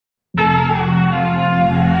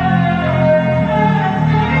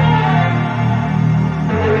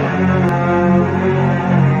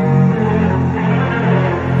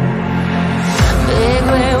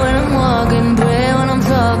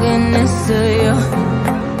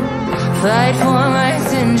Fight for my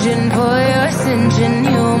ascension, for your ascension,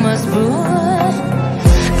 you must prove.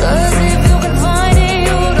 Cause if you can find it,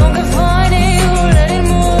 you don't confine it, you let it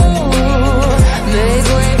move. Make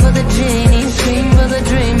way for the genie, scream for the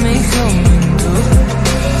dream, make something true.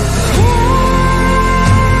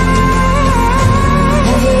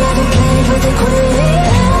 Have you ever played with the queen?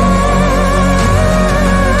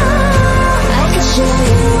 I can show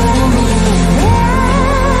you what I mean.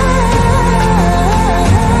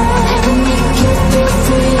 I can make you feel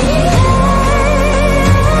free.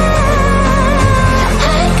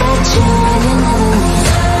 I got you when you never leave.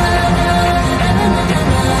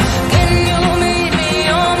 Can you meet me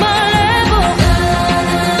on my level?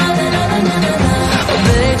 Oh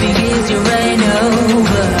baby, is your reign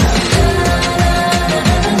over?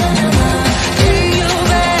 Can you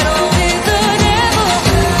battle with the devil?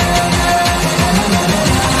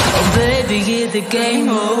 Oh baby, is the game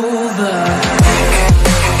over?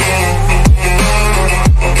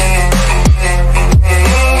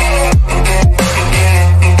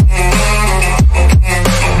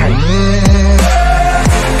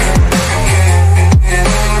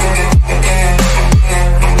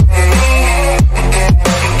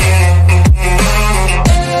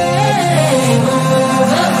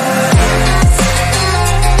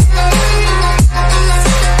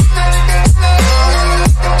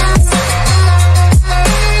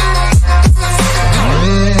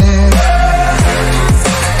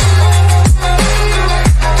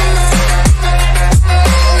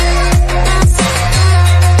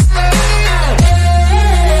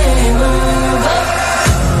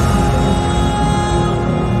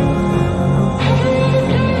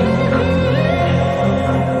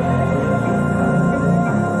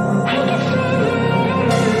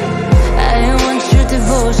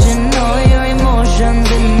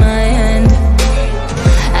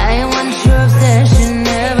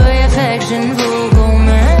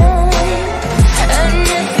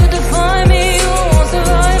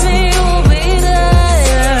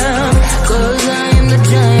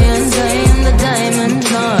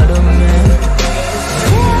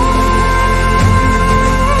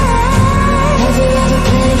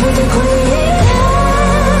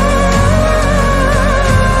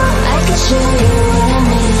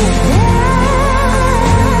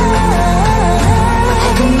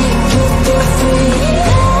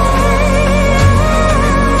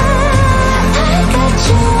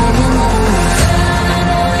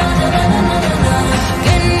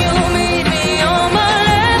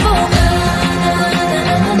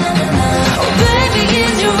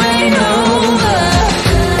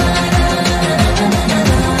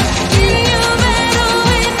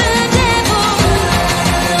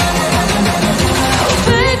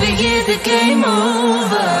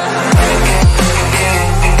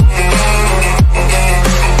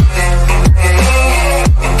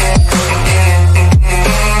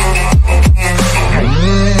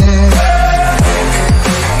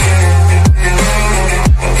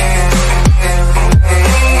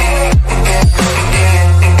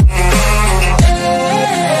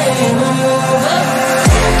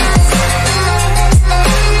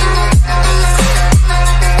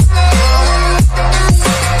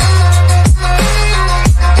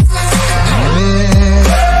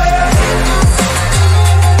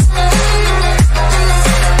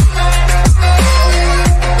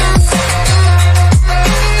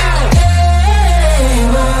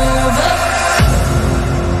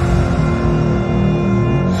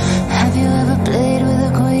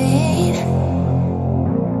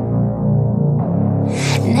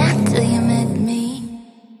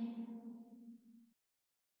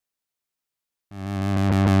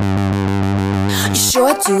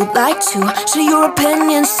 Sure do like to share your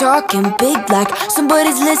opinions, talking big like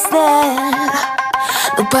somebody's listening.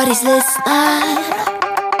 Nobody's listening.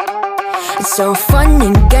 It's so fun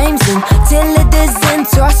and games until it doesn't.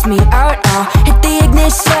 Toss me out, I'll hit the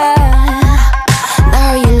ignition.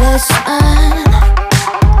 Now you listen.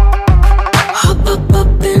 Hop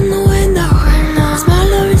up in the window.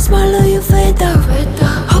 Smaller and smaller you fade out.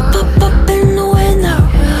 Hop up in the window.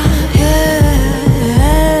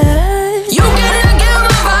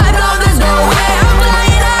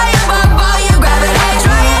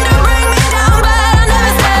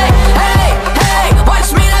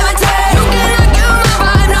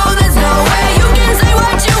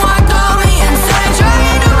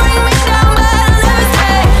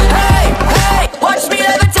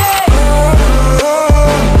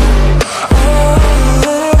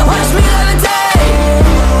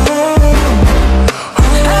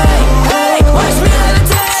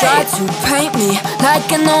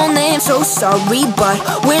 Like a no name, so sorry, but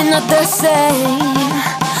we're not the same.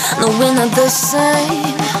 no, we're not the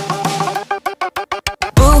same.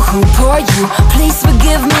 Boo-hoo, poor you, please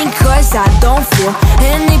forgive me, cause I don't feel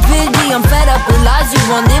any pity. I'm fed up with lies, you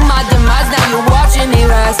wanted my demise. Now you're watching me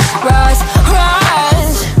rise, rise,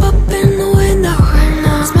 rise. Up in the window,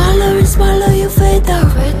 smaller and smaller you fade out.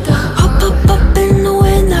 Up, up, up in the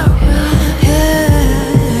window, yeah.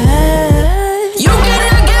 You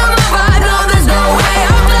cannot get my vibe, no, there's no way.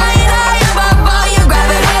 I'm flying high above all your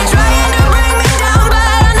gravity, trying to bring me down, but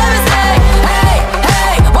I'll never stay. Hey,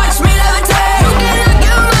 hey, watch me levitate. You cannot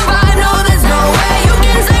get my vibe, no, there's no way. You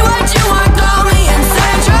can say what you want, call me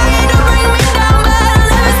insane, trying to bring me down, but I'll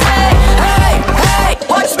never stay. Hey, hey,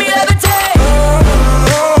 watch me levitate.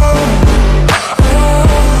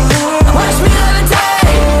 Watch me levitate.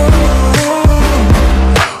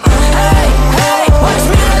 Hey, hey, watch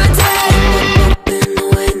me levitate. Up in the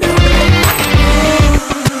window.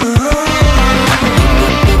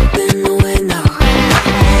 Up in the window.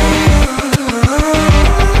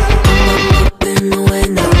 Up in the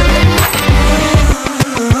window.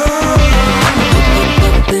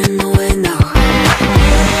 Up in the window.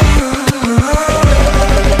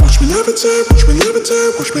 Watch me levitate, watch me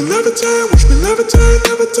levitate, watch me levitate, watch me levitate,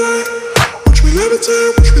 levitate. Watch me levitate,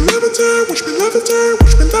 watch me levitate, watch me levitate,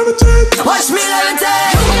 watch me levitate. Watch me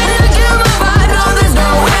levitate. You cannot kill my vibe, no, there's no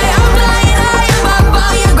way. I'm flying